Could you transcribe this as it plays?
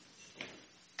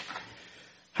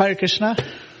Hare Krishna.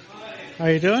 How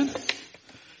are you doing?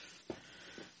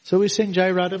 So we sing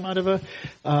Jai Radha Madhava.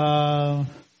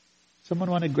 Someone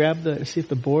want to grab see if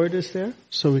the board is there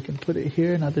so we can put it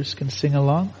here and others can sing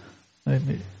along.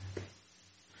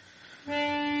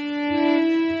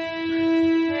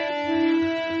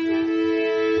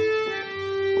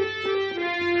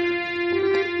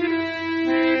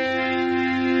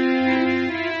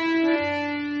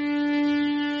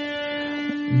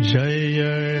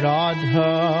 Jaya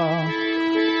Radha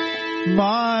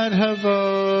Madhava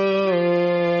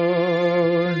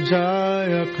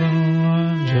Jaya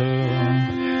Kunja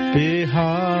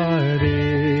Bihari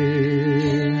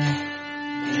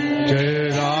Jaya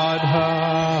Radha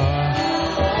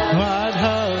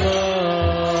Madhava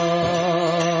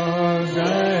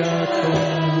Jaya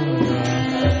Kunja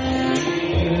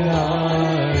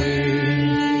Bihari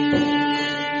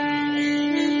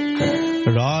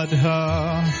Radha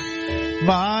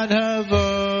Madhava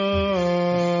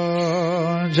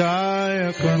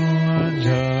Jaya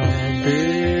Kunja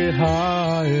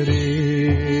Bihari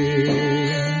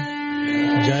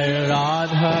Jaya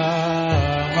Radha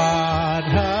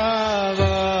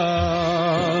Madhava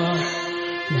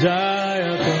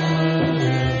Jaya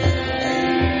Kunja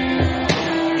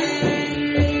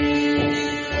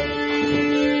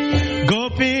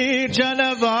Gopi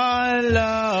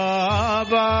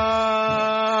Janavallabha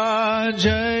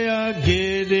Jaya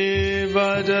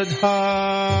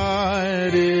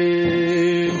Vadadhari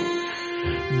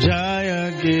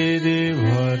Jaya Giri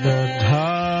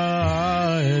Vadadhari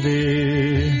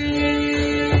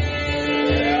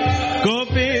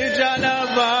Gopi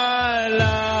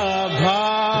Janavallabha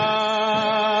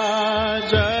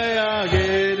Jaya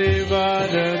Giri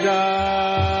Vadadhari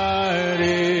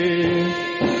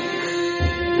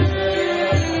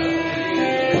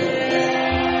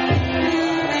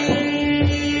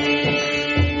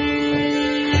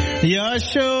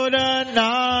Yashoda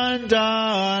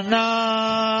Nandana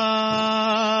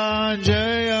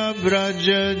Jaya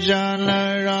Braja Jana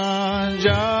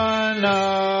Ranjana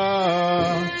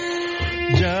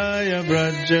Jaya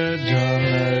Braja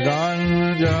Jana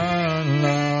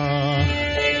Ranjana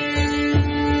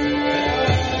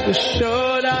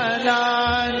Yashoda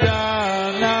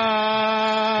Nandana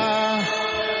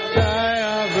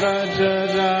Jaya Braja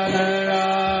Jana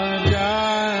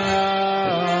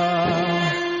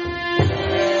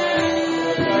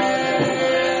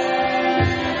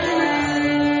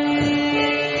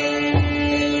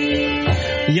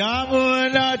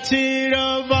Yamuna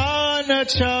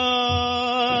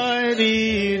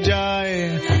Tiravanachari Jai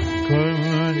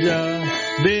Kunja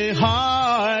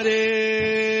Bihari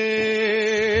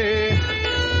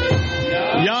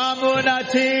Yamuna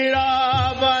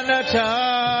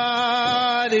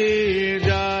Tiravanachari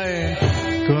Jai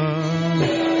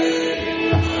Kunja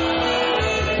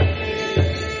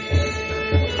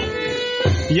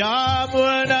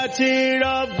Yamuna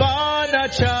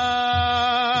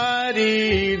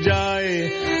Tiravanachari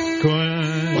Jai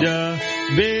Kunja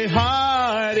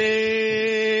Bihari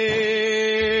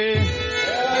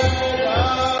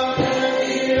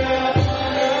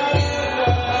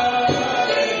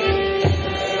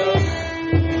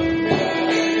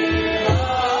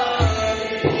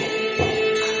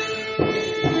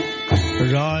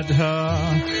Radha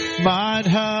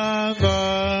Madhava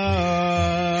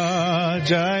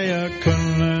Jaya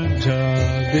Kunja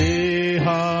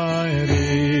Bihari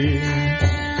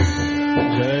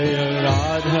Jaya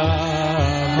Radha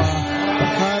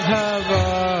Madhava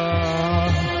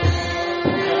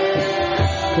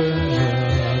Kunja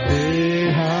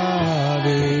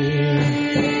Bihari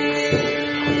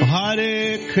Hare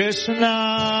Krishna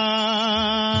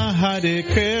Hare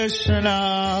Krishna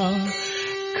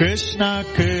Krishna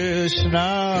Krishna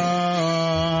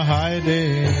Hare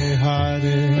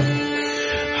Hare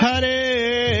Hare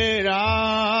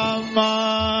Rama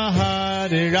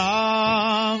Hare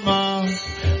Rama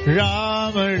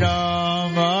Rama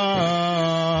Rama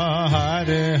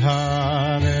Hare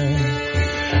Hare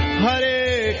Hare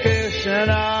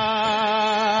Krishna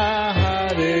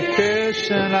Hare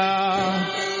Krishna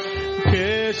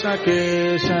Krishna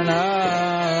Krishna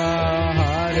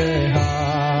Hare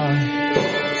Hare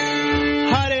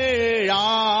Hare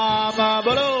Rama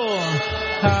Bolo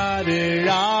Hare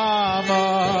Rama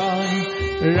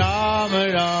Rama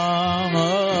Rama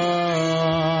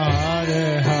Hare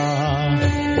Hare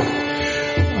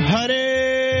Hare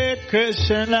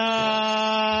Krishna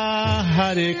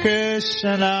Hare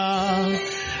Krishna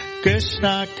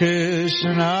Krishna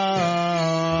Krishna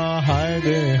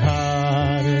Hare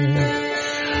Hare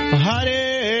Hare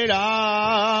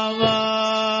Rama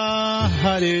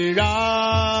Hare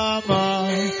Rama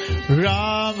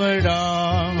Rama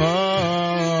Rama,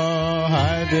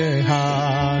 Hare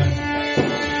Hare,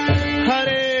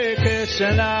 Hare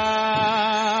Krishna,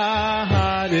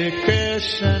 Hare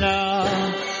Krishna,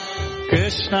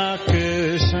 Krishna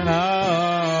Krishna,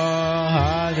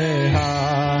 Hare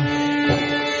Hare,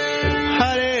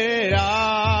 Hare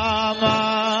Rama,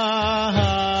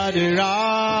 Hare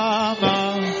Rama,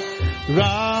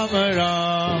 Rama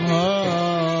Rama,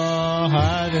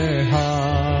 Hare Hare.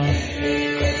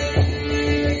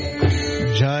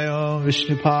 Jayam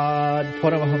Vishnupad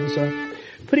Paramahamsa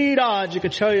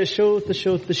Prirajikacharya Shota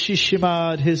Shota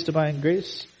Shishimad, His Divine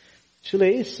Grace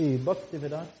Shulesi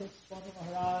Bhaktivedanta Swami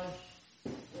Maharaj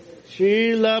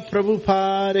Srila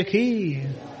Prabhupada Ki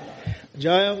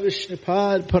Jayam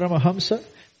Vishnupad Paramahamsa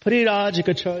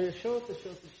Prirajikacharya Shota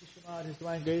Shota Shishimad, His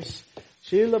Divine Grace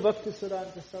Srila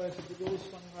Bhaktivedanta Swami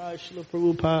Maharaj Srila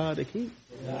Prabhupada Ki.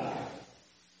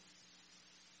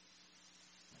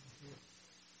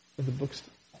 In the books,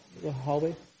 the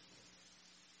hallway.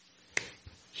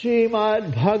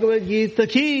 Srimad Bhagavad Gita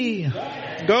Ki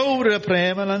Gaura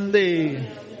Premanande.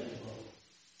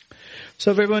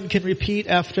 So everyone can repeat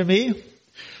after me.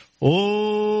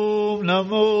 Om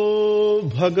Namo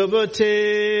Bhagavate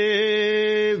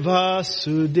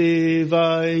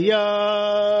Vasudevaya.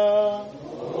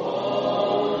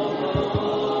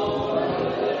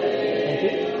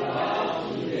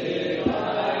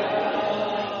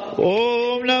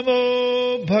 Om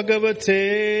Namo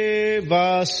Bhagavate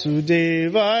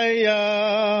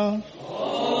Vasudevaya.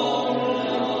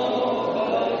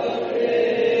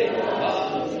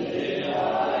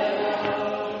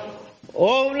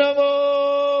 Om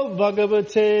Namo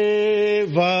Bhagavate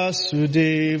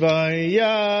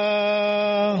Vasudevaya.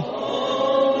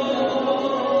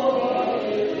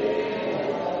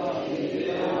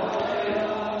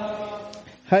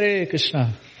 Hare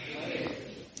Krishna.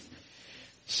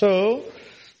 So,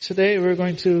 today we're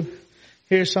going to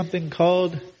hear something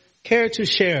called care to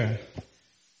share.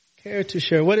 Care to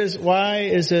share. What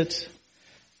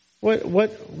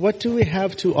do we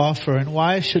have to offer, and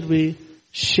why should we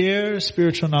share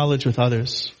spiritual knowledge with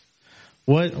others?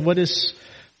 What's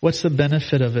the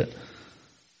benefit of it?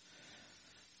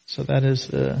 So that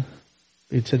is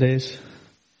today's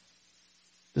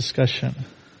discussion.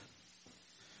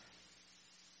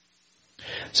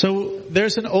 So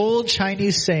there's an old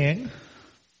Chinese saying,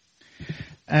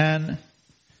 and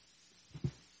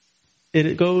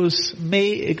it goes,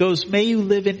 may you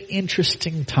live in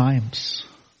interesting times.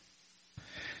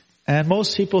 And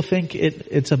most people think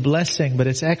it's a blessing, but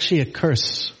it's actually a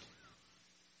curse.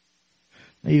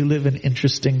 May you live in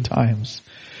interesting times.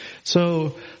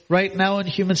 So right now in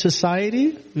human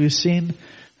society, we've seen,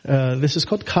 this is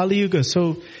called Kali Yuga.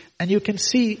 So, and you can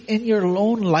see in your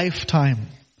own lifetime,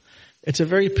 it's a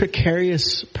very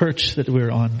precarious perch that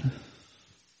we're on.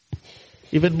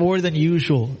 Even more than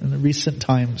usual in the recent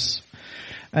times.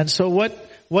 And so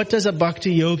what does a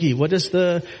bhakti yogi, what is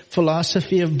the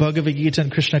philosophy of Bhagavad Gita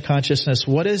and Krishna consciousness,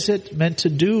 what is it meant to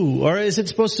do? Or is it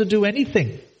supposed to do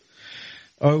anything?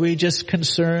 Or are we just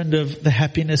concerned of the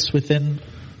happiness within?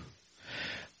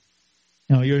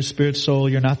 You're a spirit soul,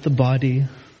 you're not the body.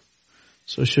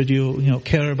 So should you,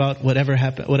 care about whatever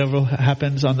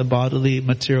happens on the bodily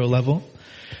material level?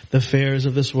 The affairs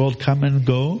of this world come and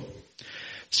go.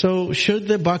 So should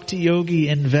the bhakti yogi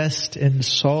invest in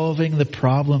solving the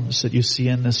problems that you see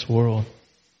in this world?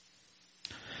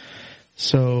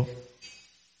 So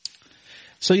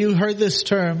you heard this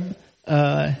term,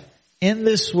 in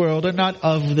this world or not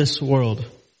of this world.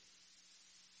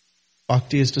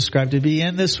 Bhakti is described to be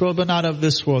in this world but not of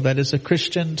this world. That is a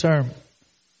Christian term.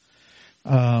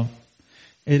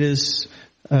 It is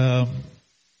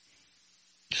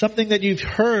something that you've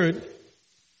heard,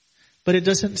 but it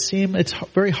doesn't seem, it's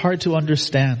very hard to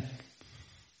understand.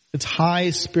 It's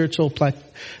high spiritual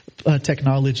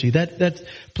technology. That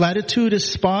platitude is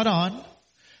spot on,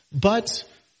 but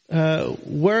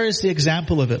where is the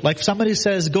example of it? Like somebody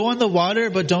says, go in the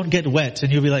water but don't get wet.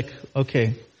 And you'll be like,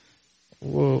 okay,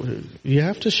 well, you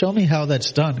have to show me how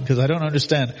that's done because I don't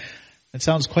understand. It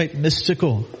sounds quite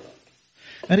mystical.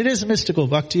 And it is mystical.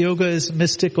 Bhakti yoga is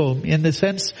mystical in the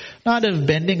sense not of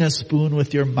bending a spoon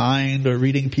with your mind or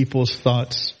reading people's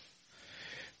thoughts,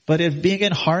 but of being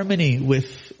in harmony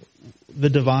with the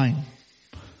divine.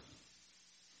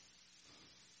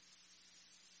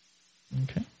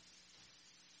 Okay.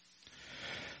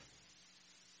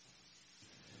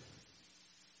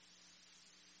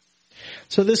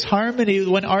 So this harmony,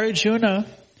 when Arjuna,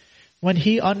 when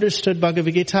he understood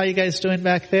Bhagavad Gita, how you guys doing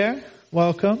back there?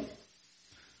 Welcome.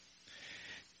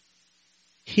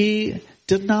 He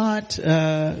did not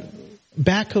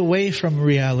back away from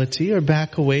reality or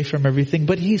back away from everything,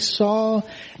 but he saw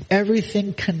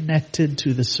everything connected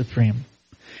to the Supreme.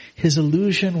 His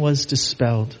illusion was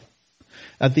dispelled.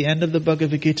 At the end of the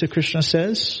Bhagavad Gita, Krishna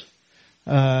says,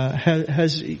 how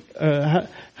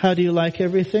do you like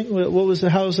everything? How was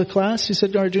the class? He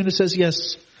said, Arjuna says,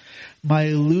 yes, my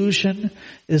illusion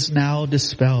is now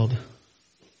dispelled.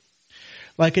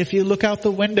 Like if you look out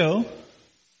the window,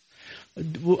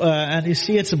 and you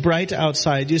see it's bright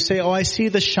outside, you say, oh, I see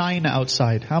the shine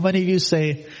outside. How many of you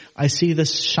say, I see the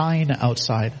shine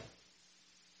outside?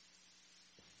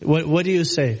 What do you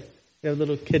say? You have a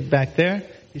little kid back there.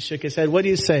 He shook his head. What do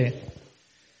you say?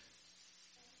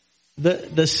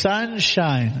 The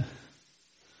sunshine.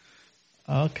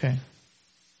 Okay.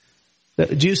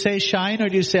 Do you say shine or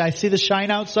do you say, I see the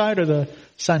shine outside, or the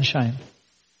sunshine?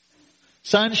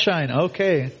 Sunshine.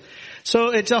 Okay. So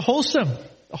it's a wholesome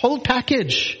whole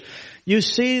package. You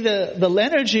see the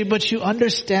energy, but you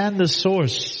understand the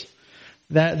source.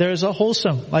 That there's a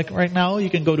wholesome. Like right now, you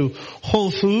can go to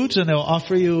Whole Foods and they'll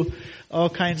offer you all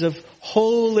kinds of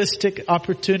holistic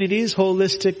opportunities,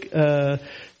 holistic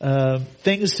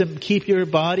things to keep your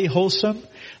body wholesome.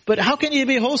 But how can you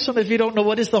be wholesome if you don't know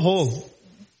what is the whole?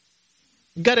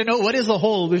 You got to know what is the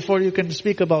whole before you can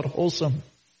speak about wholesome.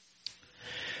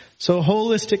 So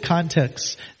holistic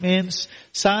context means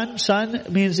sun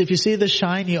means if you see the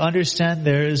shine, you understand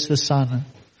there is the sun.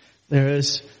 There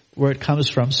is where it comes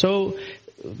from. So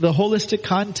the holistic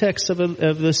context of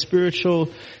the spiritual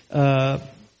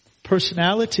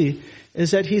personality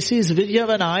is that he sees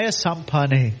Vidyavanaya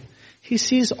Sampane. He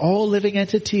sees all living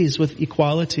entities with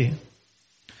equality.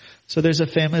 So there's a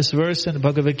famous verse in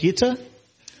Bhagavad Gita.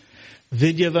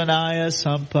 Vidyavanaya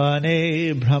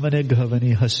Sampane Brahmane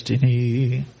Ghavani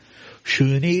Hastini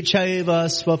Shuni Chaiva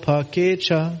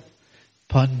Swapakecha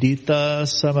Pandita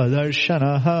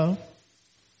Samadarshanaha.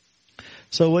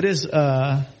 So what is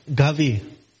Gavi?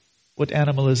 What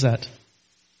animal is that?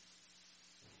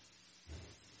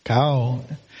 Cow.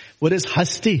 What is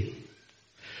Hasti?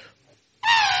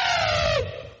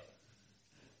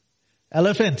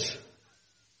 Elephant.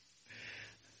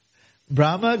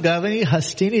 Brahma, Gavani,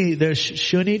 Hastini, there's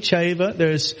Shuni, Chaiva,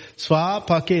 there's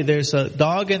Swapake, there's a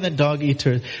dog and a dog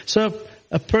eater. So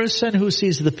a person who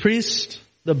sees the priest,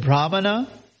 the Brahmana,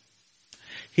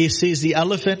 he sees the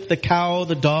elephant, the cow,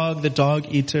 the dog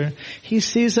eater. He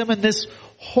sees them in this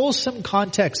wholesome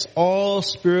context, all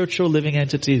spiritual living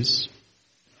entities.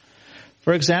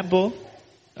 For example,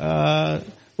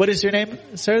 what is your name,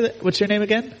 sir? What's your name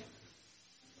again?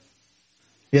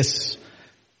 Yes.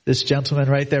 This gentleman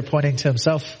right there pointing to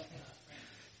himself.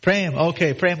 Prem.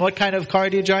 Okay, Prem. What kind of car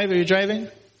do you drive? Are you driving?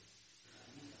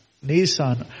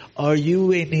 Nissan. Are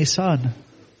you a Nissan?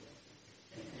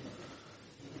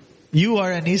 You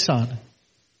are a Nissan.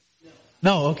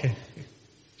 No, okay.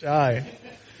 Jai.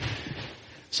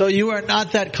 So you are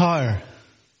not that car.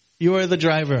 You are the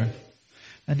driver.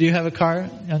 And do you have a car,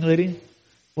 young lady?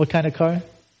 What kind of car?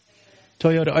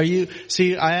 Toyota.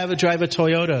 See, I drive a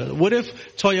Toyota. What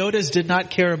if Toyotas did not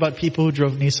care about people who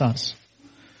drove Nissans?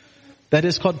 That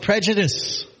is called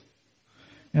prejudice.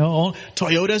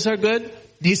 Toyotas are good,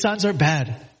 Nissans are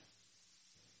bad.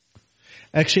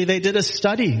 Actually, they did a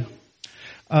study.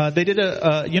 They did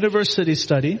a university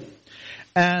study,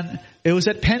 and it was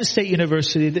at Penn State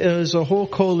University. There was a whole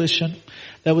coalition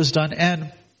that was done,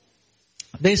 and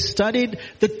they studied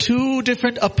the two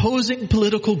different opposing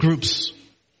political groups.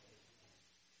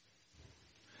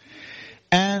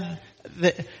 And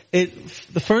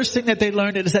the first thing that they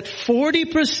learned is that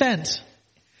 40%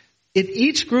 in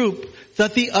each group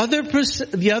thought the other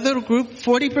group,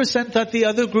 40% thought the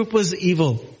other group was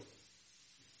evil.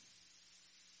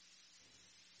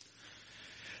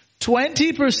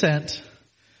 20%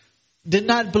 did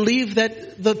not believe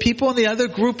that the people in the other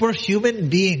group were human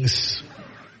beings.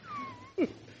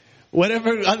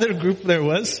 Whatever other group there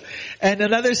was. And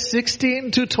another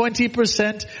 16 to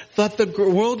 20% thought the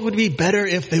world would be better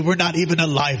if they were not even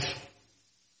alive.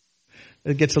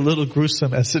 It gets a little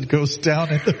gruesome as it goes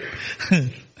down.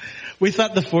 We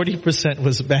thought the 40%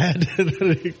 was bad.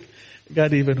 It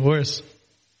got even worse.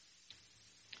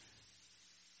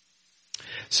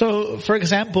 So, for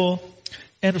example,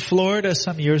 in Florida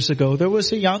some years ago, there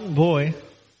was a young boy,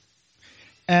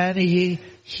 and he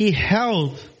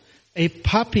held a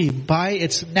puppy by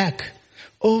its neck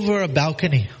over a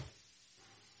balcony.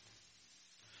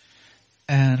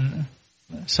 And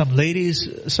some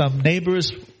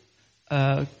neighbors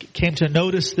came to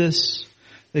notice this.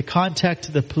 They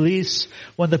contacted the police.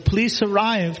 When the police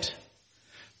arrived,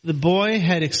 the boy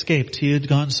had escaped. He had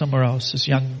gone somewhere else. This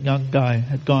young guy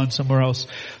had gone somewhere else.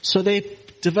 So they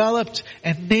developed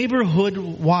a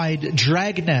neighborhood-wide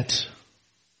dragnet.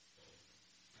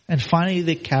 And finally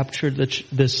they captured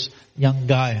this young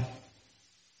guy.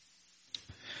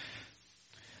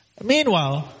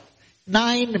 Meanwhile,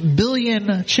 9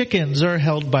 billion chickens are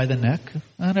held by the neck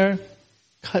and are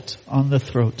cut on the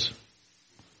throat.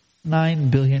 9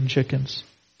 billion chickens.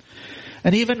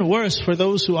 And even worse, for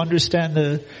those who understand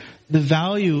the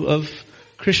value of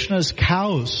Krishna's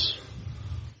cows,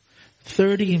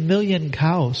 30 million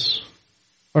cows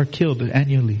are killed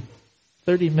annually.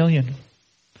 30 million.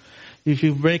 If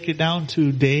you break it down to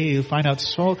a day, you'll find out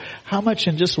how much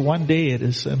in just one day. It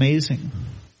is amazing.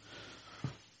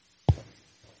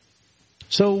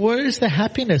 So where is the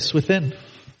happiness within?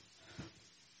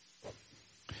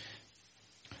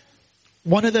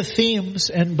 One of the themes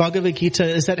in Bhagavad Gita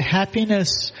is that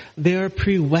happiness, there are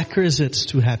prerequisites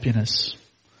to happiness.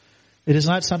 It is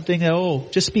not something that,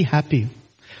 just be happy.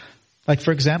 Like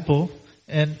for example,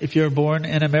 and if you're born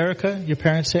in America, your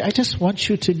parents say, I just want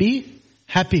you to be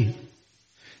happy.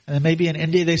 And then maybe in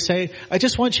India they say, I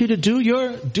just want you to do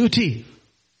your duty.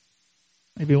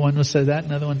 Maybe one will say that,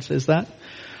 another one says that.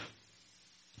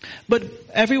 But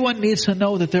everyone needs to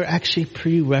know that there are actually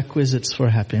prerequisites for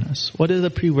happiness. What are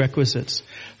the prerequisites?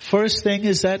 First thing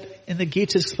is that in the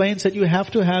Gita explains that you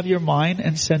have to have your mind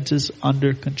and senses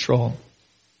under control.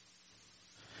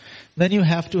 Then you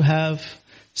have to have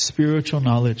spiritual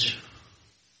knowledge.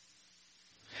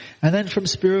 And then from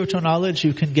spiritual knowledge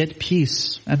you can get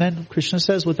peace. And then Krishna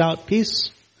says without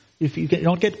peace, if you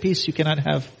don't get peace, you cannot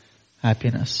have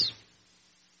happiness.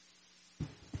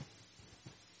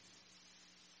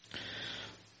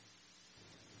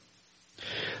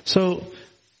 So,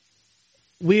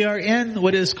 we are in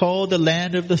what is called the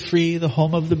land of the free, the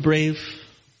home of the brave.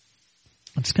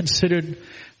 It's considered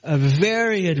a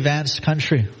very advanced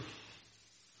country.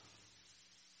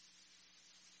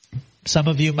 Some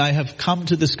of you might have come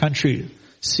to this country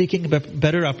seeking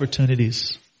better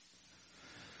opportunities.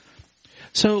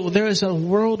 So there is a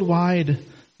worldwide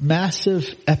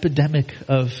massive epidemic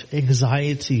of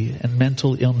anxiety and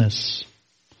mental illness.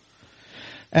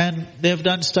 And they have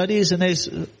done studies and they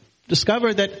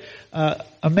discovered that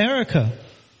America,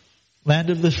 land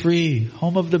of the free,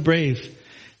 home of the brave,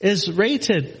 is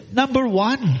rated number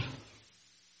 1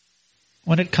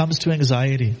 when it comes to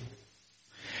anxiety.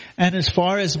 And as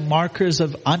far as markers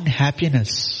of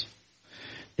unhappiness,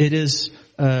 it is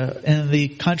in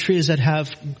the countries that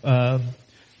have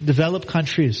developed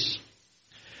countries,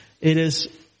 it's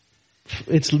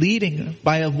leading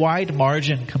by a wide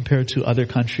margin compared to other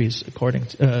countries, according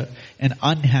to in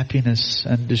unhappiness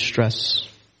and distress.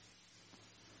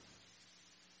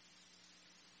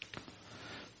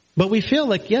 But we feel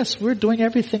like, yes, we're doing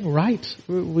everything right.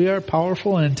 We are a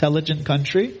powerful and intelligent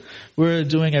country. We're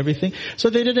doing everything. So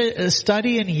they did a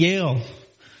study in Yale.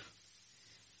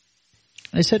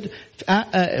 They said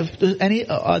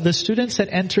the students that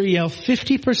enter Yale,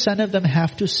 50% of them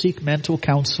have to seek mental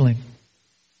counseling.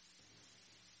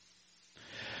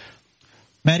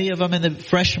 Many of them in the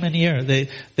freshman year,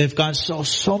 they've gone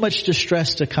so much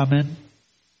distress to come in.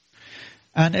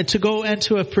 And to go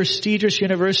into a prestigious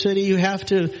university, you have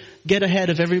to get ahead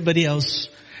of everybody else.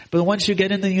 But once you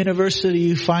get in the university,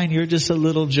 you find you're just a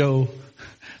little Joe.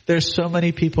 There's so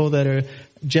many people that are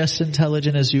just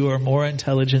intelligent as you or more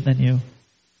intelligent than you.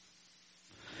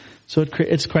 So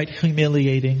it's quite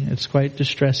humiliating. It's quite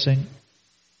distressing.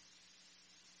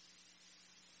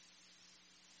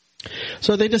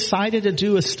 So they decided to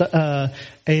do a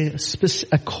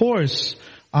course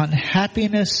on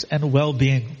happiness and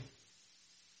well-being.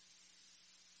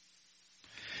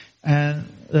 And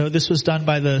this was done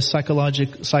by the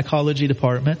psychology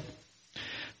department.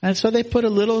 And so they put a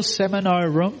little seminar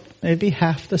room, maybe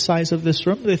half the size of this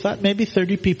room. They thought maybe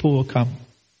 30 people will come.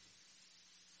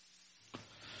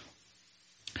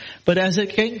 But as it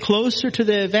came closer to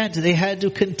the event, they had to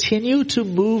continue to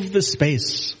move the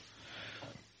space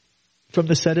from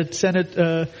the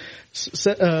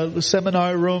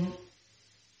seminar room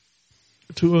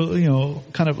to a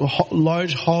kind of a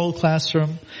large hall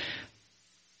classroom.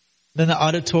 Then the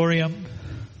auditorium.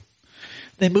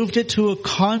 They moved it to a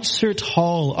concert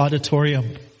hall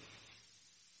auditorium.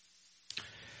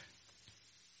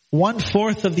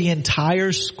 1/4 of the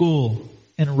entire school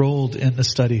enrolled in the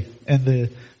study, in the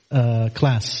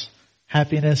class.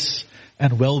 Happiness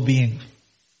and well-being.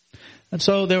 And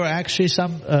so there were actually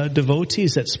some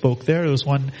devotees that spoke there. There was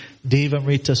one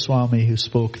Devamrita Swami who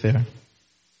spoke there.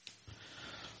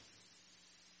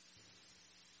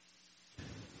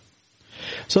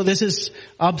 So this is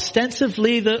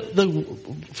ostensibly the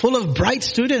full of bright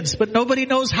students, but nobody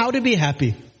knows how to be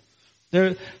happy.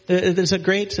 There's a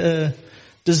great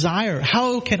desire.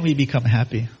 How can we become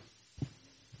happy?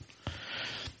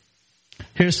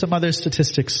 Here's some other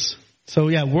statistics. So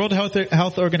yeah, World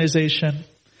Health Organization,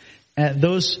 and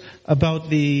those about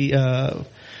the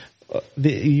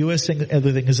U.S.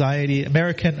 with anxiety,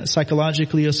 American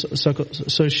Psychological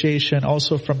Association,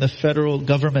 also from the federal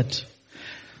government.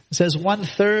 It says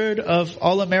 1/3 of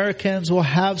all Americans will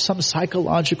have some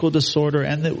psychological disorder,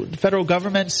 and the federal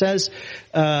government says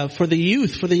for the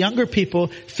youth, for the younger people,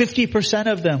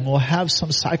 50% of them will have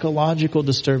some psychological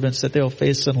disturbance that they'll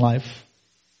face in life.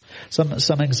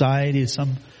 Some anxiety,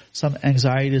 some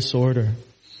anxiety disorder.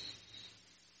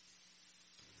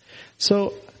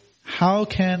 So, how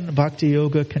can Bhakti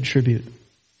Yoga contribute?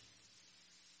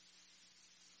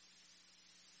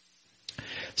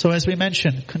 So as we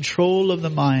mentioned, control of the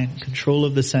mind, control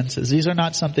of the senses. These are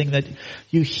not something that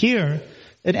you hear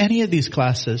in any of these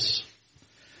classes.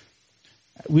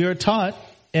 We are taught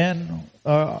in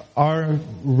our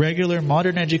regular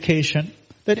modern education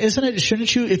that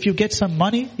shouldn't you, if you get some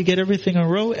money, you get everything in a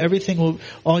row,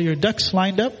 all your ducks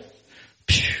lined up,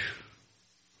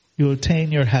 you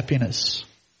attain your happiness.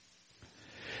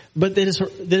 But that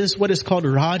is what is called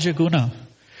Rajaguna.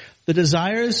 The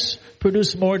desires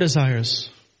produce more desires.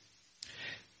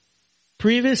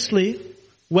 Previously,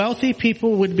 wealthy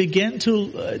people would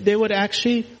they would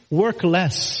actually work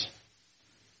less.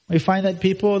 We find that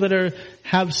people that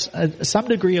have some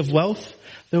degree of wealth,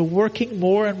 they're working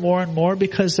more and more and more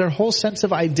because their whole sense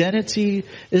of identity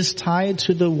is tied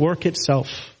to the work itself.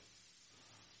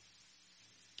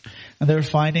 And they're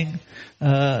finding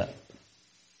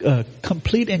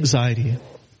complete anxiety.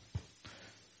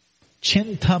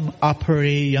 Chintam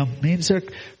apareyam means there are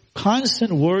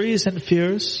constant worries and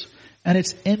fears, and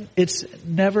it's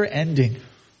never ending.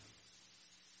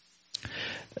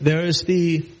 There is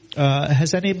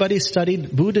has anybody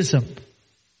studied Buddhism?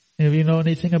 Have you know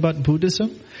anything about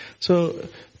Buddhism? So,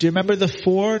 do you remember the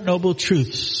Four Noble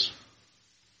Truths?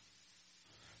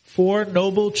 Four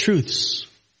Noble Truths.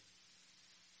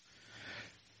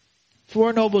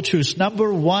 Four Noble Truths.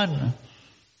 Number 1,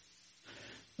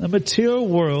 the material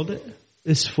world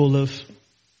is full of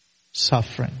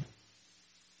suffering.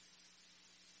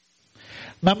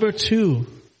 Number 2,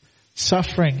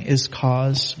 suffering is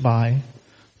caused by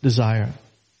desire.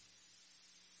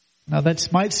 Now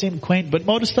that might seem quaint, but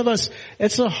most of us,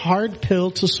 it's a hard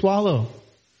pill to swallow.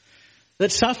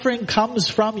 That suffering comes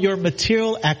from your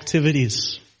material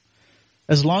activities.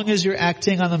 As long as you're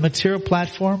acting on the material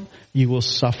platform, you will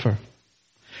suffer.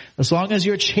 As long as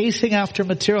you're chasing after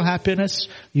material happiness,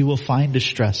 you will find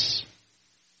distress.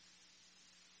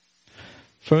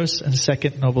 First and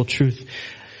second noble truth.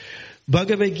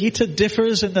 Bhagavad Gita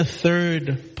differs in the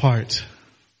third part.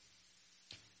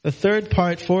 The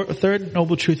third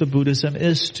noble truth of Buddhism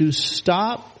is to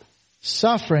stop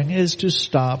suffering, is to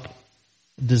stop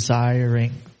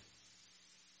desiring.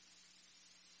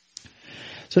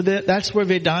 So that's where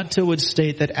Vedanta would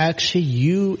state that actually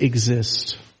you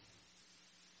exist.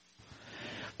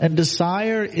 And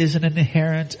desire is an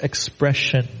inherent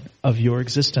expression of your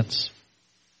existence.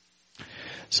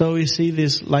 So we see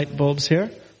these light bulbs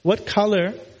here. What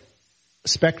color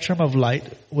spectrum of light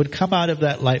would come out of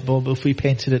that light bulb if we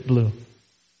painted it blue?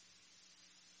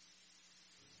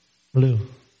 Blue.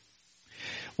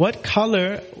 What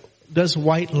color does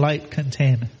white light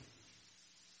contain?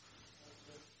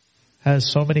 Has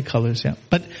so many colors, yeah.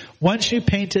 But once you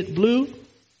paint it blue,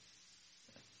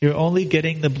 you're only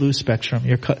getting the blue spectrum.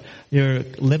 You're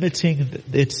limiting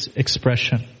its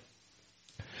expression.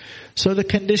 So the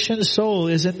conditioned soul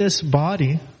is in this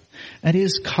body and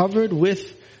is covered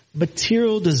with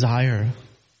material desire,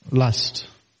 lust.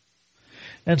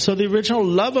 And so the original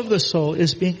love of the soul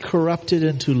is being corrupted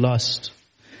into lust.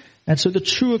 And so the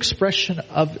true expression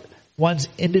of one's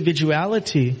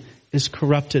individuality is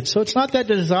corrupted. So it's not that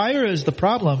desire is the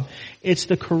problem, it's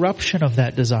the corruption of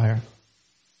that desire.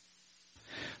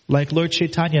 Like Lord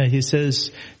Chaitanya, he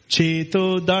says,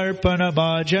 Cheto darpana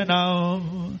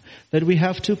bhajanam, that we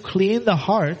have to clean the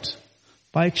heart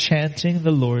by chanting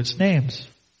the Lord's names.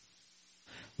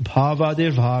 Bhava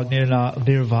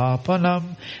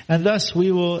nirvapanam, and thus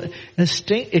we will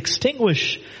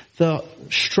extinguish the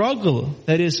struggle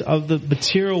that is of the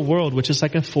material world, which is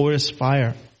like a forest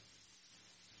fire.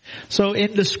 So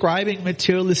in describing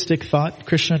materialistic thought,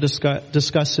 Krishna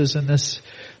discusses in this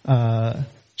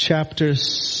chapter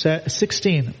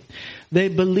 16, they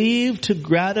believe to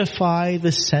gratify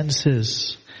the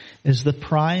senses is the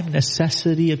prime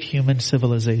necessity of human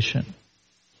civilization.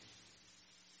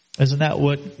 Isn't that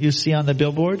what you see on the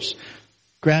billboards?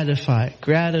 Gratify,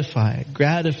 gratify,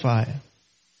 gratify.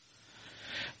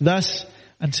 Thus,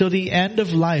 Until the end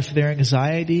of life, their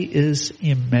anxiety is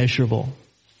immeasurable.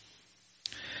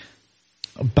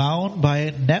 Bound by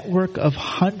a network of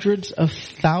hundreds of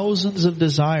thousands of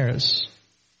desires,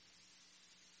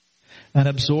 and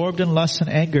absorbed in lust and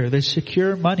anger, they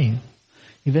secure money,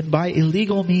 even by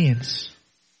illegal means,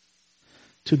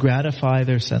 to gratify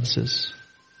their senses.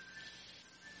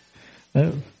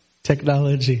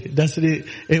 Technology, doesn't it?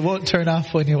 It won't turn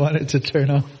off when you want it to turn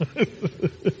off.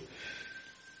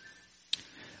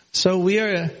 So we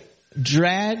are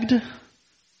dragged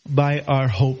by our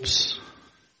hopes.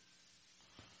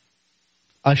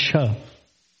 Asha.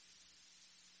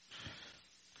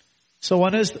 So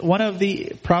one of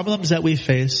the problems that we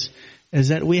face is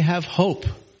that we have hope.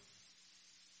 Do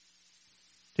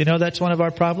you know that's one of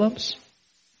our problems?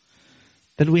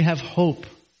 That we have hope.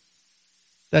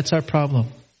 That's our problem.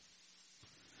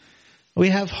 We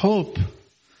have hope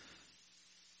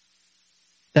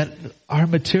that our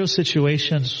material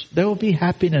situations, there will be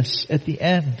happiness at the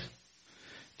end.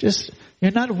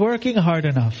 You're not working hard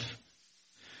enough.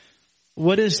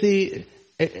 What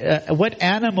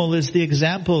animal is the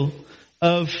example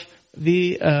of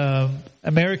the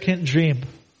American dream?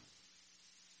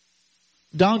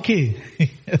 Donkey.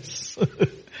 Yes.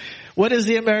 What is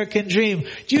the American dream?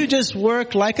 You just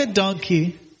work like a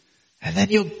donkey and then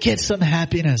you'll get some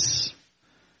happiness.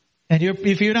 And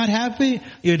if you're not happy,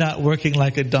 you're not working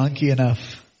like a donkey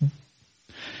enough.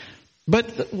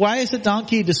 But why is the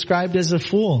donkey described as a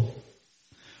fool?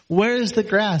 Where is the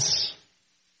grass?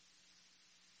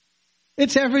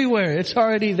 It's everywhere. It's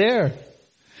already there.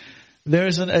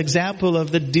 There's an example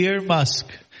of the deer musk.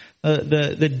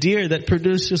 The deer that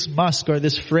produces musk, or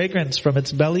this fragrance from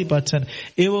its belly button.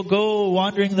 It will go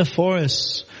wandering the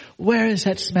forest. Where is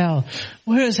that smell?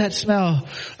 Where is that smell?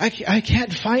 I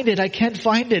can't find it. I can't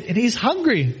find it. And he's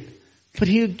hungry. But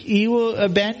he will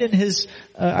abandon his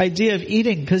idea of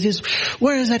eating because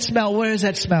where is that smell? Where is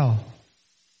that smell?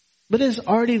 But it's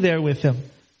already there with him.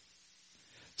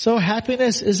 So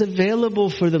happiness is available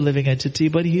for the living entity,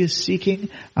 but he is seeking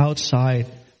outside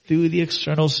through the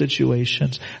external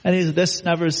situations. And he's thus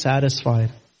never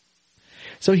satisfied.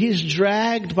 So he's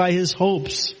dragged by his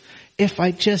hopes. If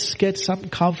I just get some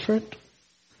comfort,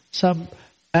 some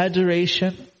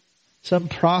adoration, some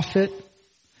profit,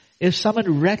 if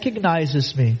someone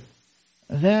recognizes me,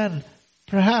 then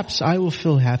perhaps I will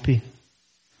feel happy.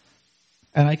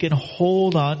 And I can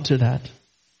hold on to that.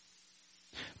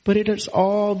 But it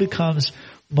all becomes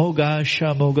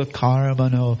mogasha moga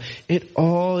karmano. It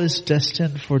all is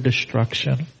destined for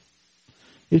destruction.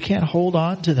 You can't hold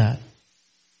on to that.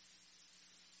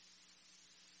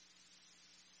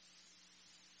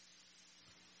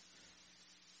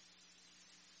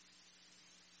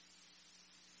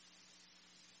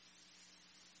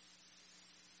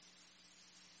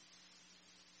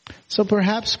 So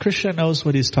perhaps Krishna knows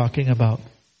what he's talking about.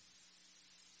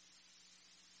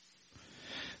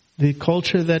 The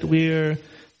culture that we're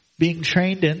being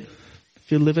trained in,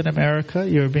 if you live in America,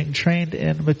 you're being trained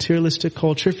in materialistic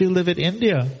culture. If you live in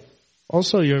India,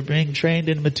 also you're being trained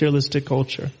in materialistic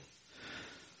culture.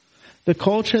 The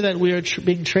culture that we are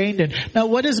being trained in. Now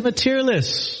what is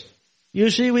materialist?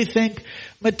 Usually we think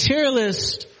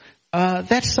materialist,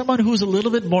 that's someone who's a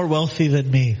little bit more wealthy than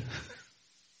me.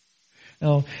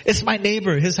 No, it's my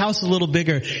neighbor. His house is a little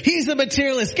bigger. He's a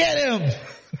materialist. Get him!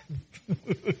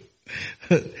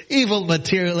 Evil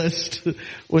materialist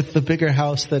with the bigger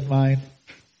house than mine.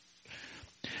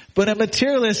 But a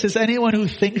materialist is anyone who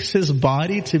thinks his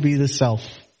body to be the self.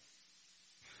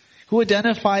 Who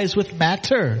identifies with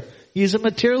matter. He's a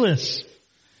materialist.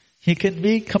 He can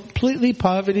be completely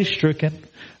poverty-stricken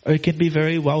or he can be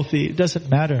very wealthy. It doesn't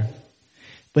matter.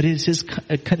 But it's his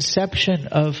conception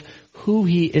of who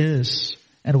he is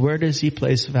and where does he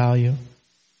place value.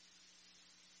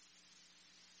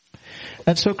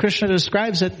 And so Krishna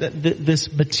describes that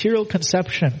this material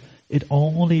conception, it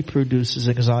only produces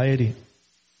anxiety.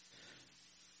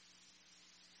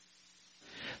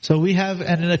 So we have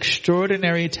an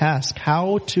extraordinary task,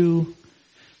 how to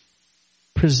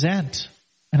present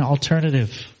an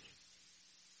alternative.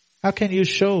 How can you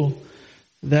show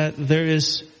that there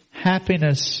is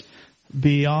happiness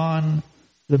beyond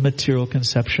the material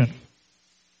conception?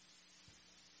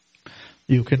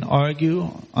 You can argue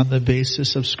on the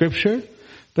basis of scripture,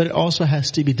 but it also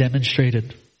has to be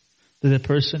demonstrated that the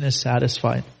person is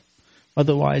satisfied.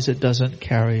 Otherwise it doesn't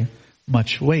carry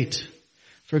much weight.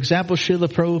 For example, Srila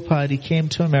Prabhupada, he came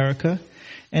to America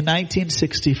in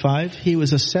 1965. He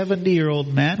was a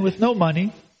 70-year-old man with no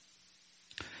money.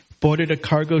 Boarded a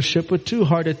cargo ship with 2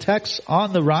 heart attacks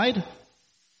on the ride.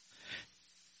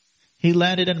 He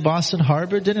landed in Boston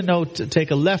Harbor, didn't know to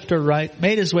take a left or right,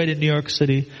 made his way to New York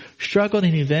City, struggled,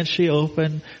 and eventually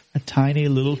opened a tiny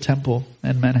little temple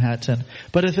in Manhattan.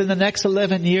 But within the next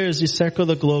 11 years, he circled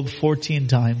the globe 14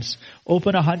 times,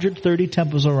 opened 130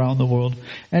 temples around the world,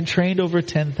 and trained over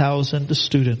 10,000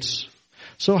 students.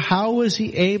 So how was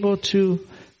he able to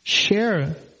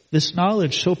share this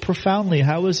knowledge so profoundly?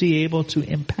 How was he able to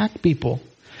impact people?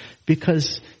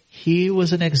 Because he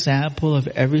was an example of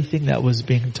everything that was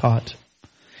being taught.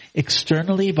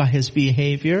 Externally by his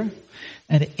behavior,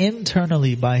 and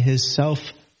internally by his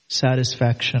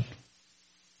self-satisfaction.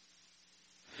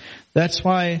 That's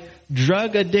why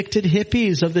drug-addicted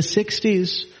hippies of the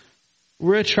 60s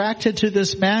were attracted to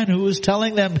this man who was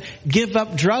telling them, give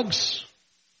up drugs.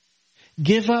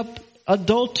 Give up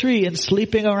adultery and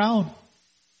sleeping around.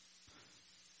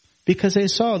 Because they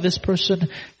saw this person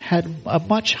had a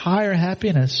much higher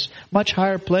happiness, much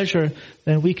higher pleasure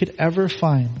than we could ever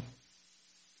find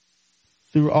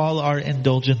through all our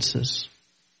indulgences.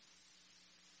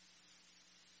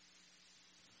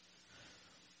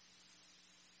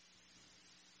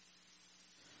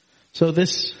 So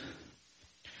this,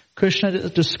 Krishna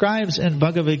describes in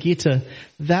Bhagavad Gita,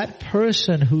 that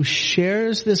person who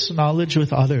shares this knowledge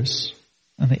with others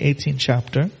in the 18th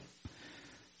chapter,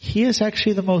 he is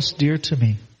actually the most dear to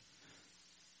me.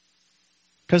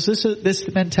 Because this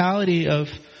mentality of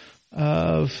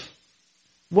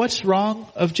what's wrong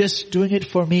of just doing it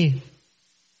for me?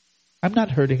 I'm not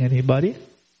hurting anybody.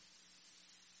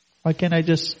 Why can't I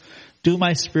just do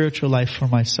my spiritual life for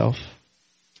myself?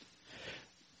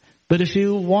 But if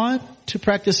you want to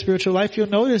practice spiritual life, you'll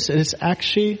notice it's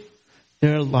actually,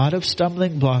 there are a lot of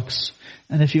stumbling blocks.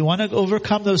 And if you want to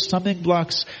overcome those stumbling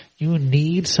blocks, you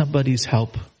need somebody's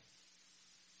help.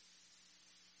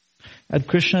 And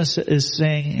Krishna is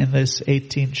saying in this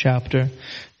 18th chapter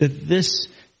that this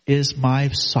is my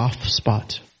soft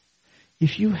spot.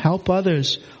 If you help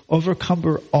others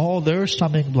overcome all their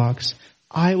stumbling blocks,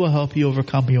 I will help you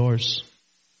overcome yours.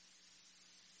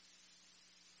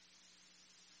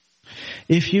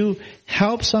 If you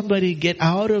help somebody get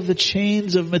out of the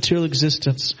chains of material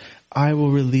existence, I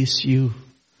will release you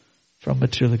from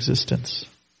material existence.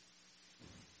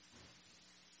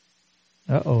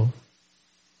 Uh-oh.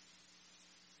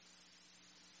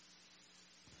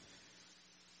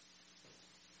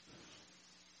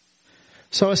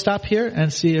 So I'll stop here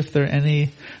and see if there are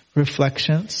any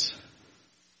reflections,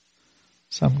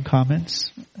 some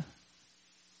comments.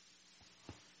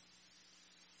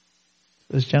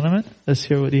 This gentleman, let's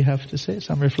hear what you have to say.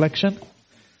 Some reflection.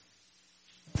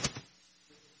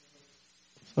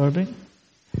 Absorbing.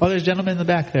 Oh, there's a gentleman in the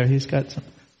back there. He's got some.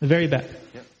 The very back.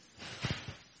 Yep.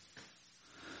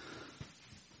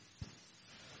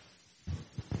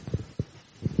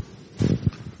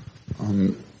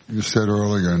 You said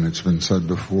earlier, and it's been said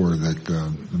before, that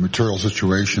the material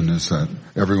situation is that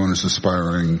everyone is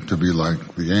aspiring to be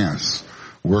like the ants,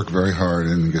 work very hard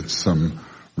and get some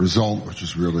result, which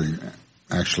is really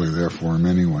actually there for them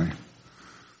anyway.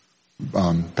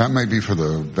 That may be for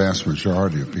the vast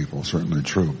majority of people, certainly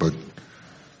true, but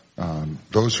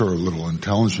those who are a little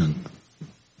intelligent,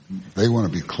 they want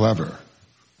to be clever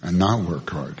and not work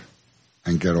hard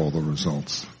and get all the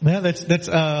results. Yeah, that's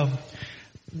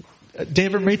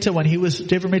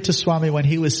Devamrita Swami, when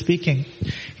he was speaking,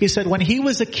 he said when he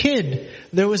was a kid,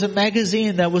 there was a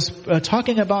magazine that was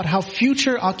talking about how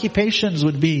future occupations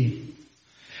would be.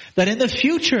 That in the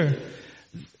future,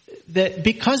 that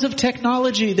because of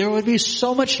technology, there would be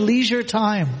so much leisure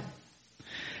time.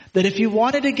 That if you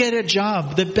wanted to get a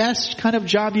job, the best kind of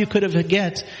job you could have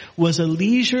get was a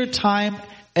leisure time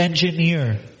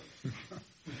engineer.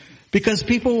 Because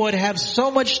people would have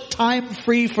so much time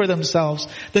free for themselves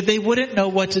that they wouldn't know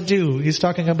what to do. He's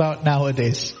talking about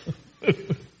nowadays.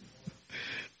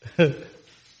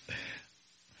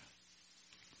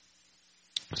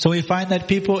 So we find that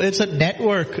people, it's a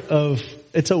network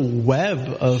it's a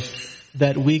web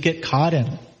that we get caught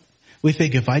in. We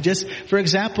think for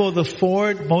example, the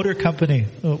Ford Motor Company.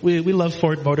 We love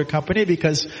Ford Motor Company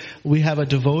because we have a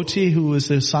devotee who is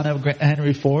the son of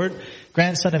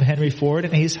grandson of Henry Ford,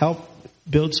 and he's helped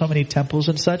build so many temples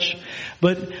and such.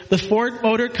 But the Ford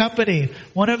Motor Company,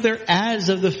 one of their ads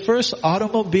of the first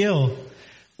automobile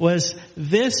was,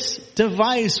 this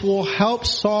device will help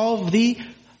solve the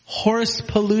horse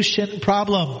pollution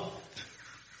problem.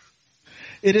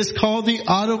 It is called the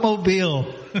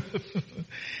automobile.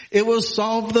 It will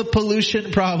solve the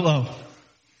pollution problem.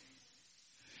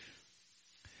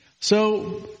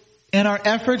 So, in our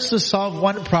efforts to solve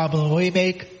one problem, we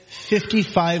make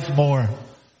 55 more.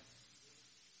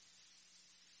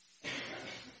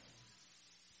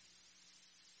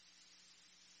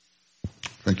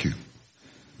 Thank you.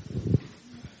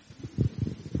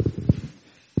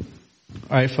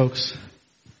 All right, folks.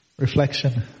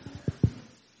 Reflection.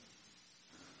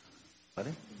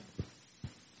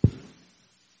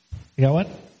 You got one?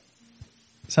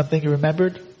 Something you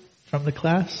remembered from the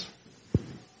class?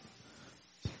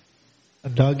 A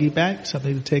doggy bag?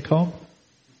 Something to take home?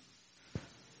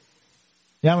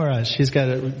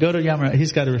 Yamaraj, go to Yamaraj.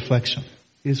 He's got a reflection.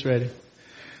 He's ready.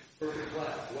 Perfect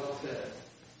class. Well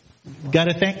said. Got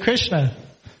to thank Krsna.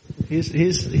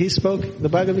 He spoke the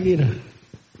Bhagavad Gita.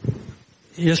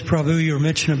 Yes, Prabhu, you were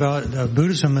mentioning about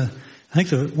Buddhism. I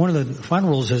think one of the final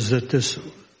rules is that this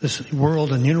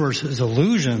world and universe is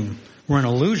illusion. We're an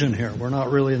illusion here. We're not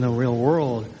really in the real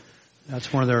world.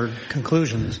 That's one of their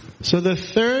conclusions. So the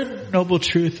third noble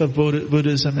truth of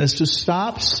Buddhism is to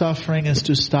stop suffering, is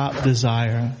to stop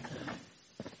desire.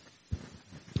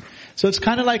 So it's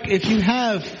kind of like if you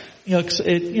have,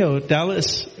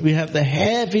 Dallas, we have the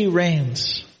heavy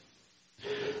rains.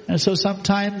 And so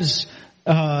sometimes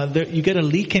you get a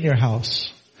leak in your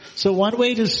house. So one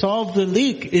way to solve the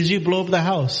leak is you blow up the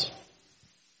house.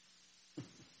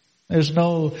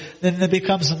 Then it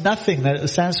becomes nothing. The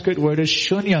Sanskrit word is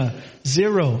shunya,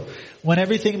 zero. When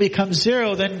everything becomes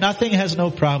zero, then nothing has no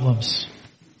problems.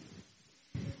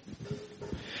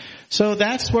 So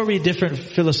that's where we differ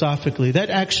philosophically. That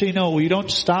actually, no, we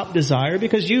don't stop desire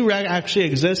because you actually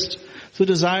exist. So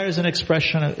desire is an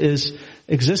expression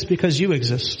exists because you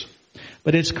exist.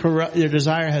 But it's corrupt, your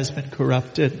desire has been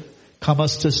corrupted.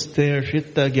 Kamastasthir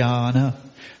hitta jnana.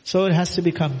 So it has to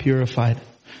become purified.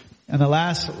 And the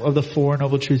last of the four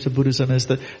noble truths of Buddhism is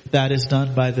that is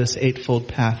done by this eightfold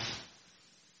path.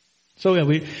 So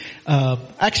yeah,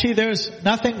 actually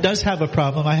nothing does have a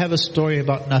problem. I have a story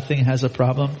about nothing has a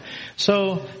problem.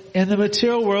 So in the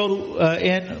material world,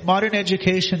 in modern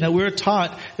education, that we're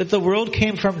taught that the world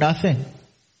came from nothing.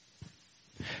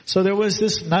 So there was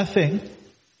this nothing,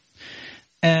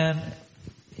 and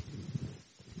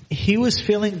he was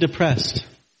feeling depressed.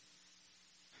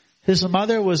 His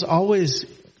mother was always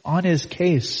on his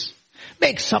case.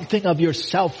 Make something of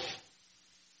yourself.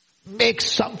 Make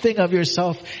something of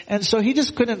yourself. And so he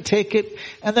just couldn't take it.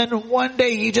 And then one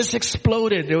day he just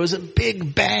exploded. There was a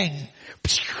big bang.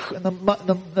 And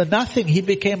the nothing, he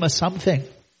became a something.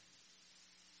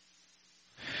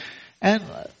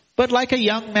 But like a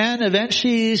young man,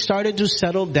 eventually he started to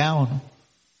settle down.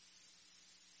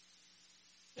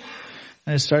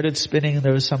 And it started spinning, and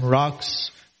there was some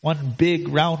rocks. One big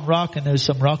round rock, and there's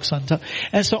some rocks on top.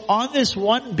 And so on this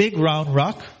one big round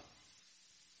rock,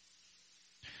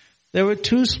 there were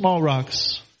two small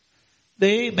rocks.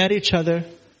 They met each other,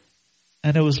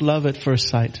 and it was love at first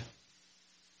sight.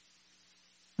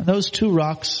 And those two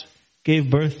rocks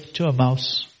gave birth to a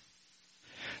mouse.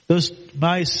 Those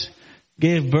mice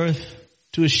gave birth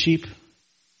to a sheep.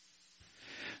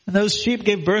 And those sheep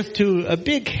gave birth to a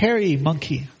big hairy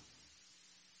monkey.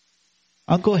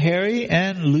 Uncle Harry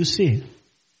and Lucy.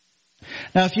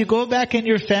 Now if you go back in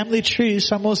your family tree,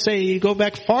 some will say you go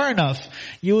back far enough,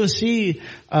 you will see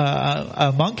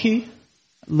a monkey,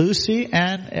 Lucy,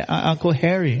 and Uncle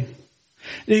Harry.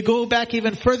 You go back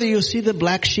even further, you'll see the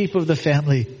black sheep of the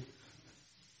family.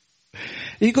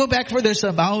 You go back further, there's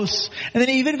a mouse. And then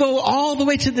you even go all the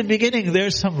way to the beginning,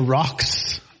 there's some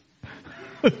rocks.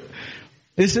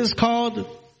 This is called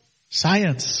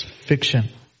science fiction.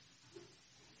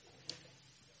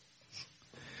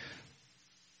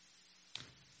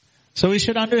 So we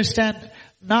should understand,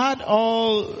 not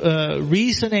all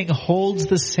reasoning holds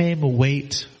the same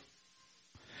weight.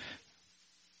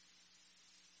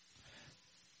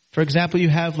 For example, you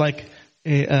have like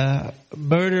a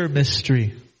murder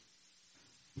mystery.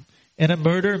 In a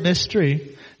murder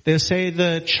mystery, they say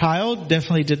the child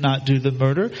definitely did not do the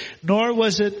murder, nor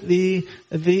was it the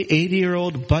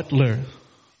 80-year-old butler.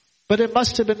 But it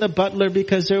must have been the butler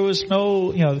because there was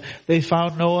they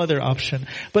found no other option.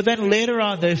 But then later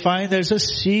on they find there's a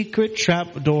secret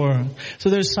trap door. So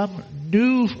there's some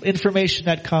new information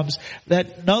that comes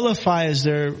that nullifies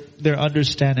their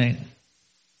understanding.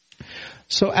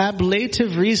 So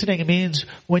ablative reasoning means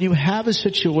when you have a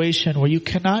situation where you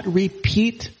cannot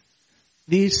repeat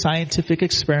these scientific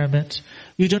experiments,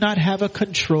 you do not have a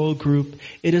control group,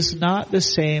 it is not the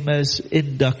same as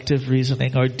inductive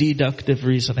reasoning or deductive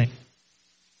reasoning,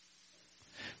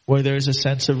 where there is a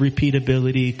sense of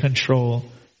repeatability, control,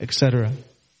 etc.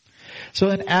 So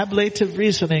in ablative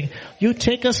reasoning, you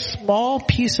take a small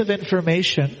piece of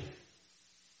information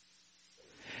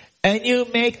and you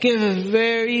make a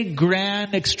very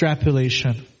grand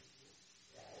extrapolation.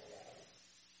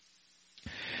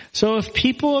 So if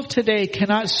people of today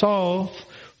cannot solve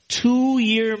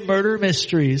 2-year murder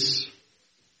mysteries,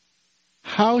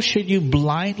 how should you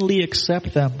blindly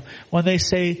accept them when they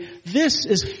say, this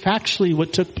is factually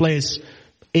what took place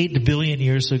 8 billion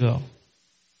years ago?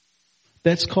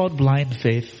 That's called blind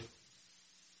faith.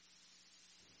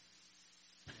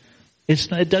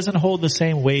 It doesn't hold the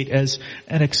same weight as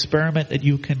an experiment that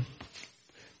you can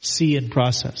see and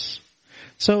process.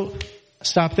 So,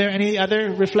 stop there. Any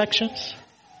other reflections?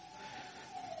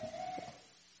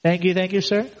 Thank you,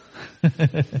 sir. Woo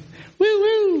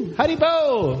woo!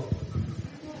 Haribo!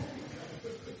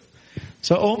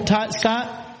 So, Om Tat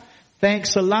Sat.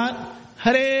 Thanks a lot.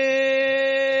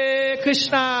 Hare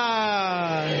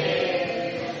Krishna!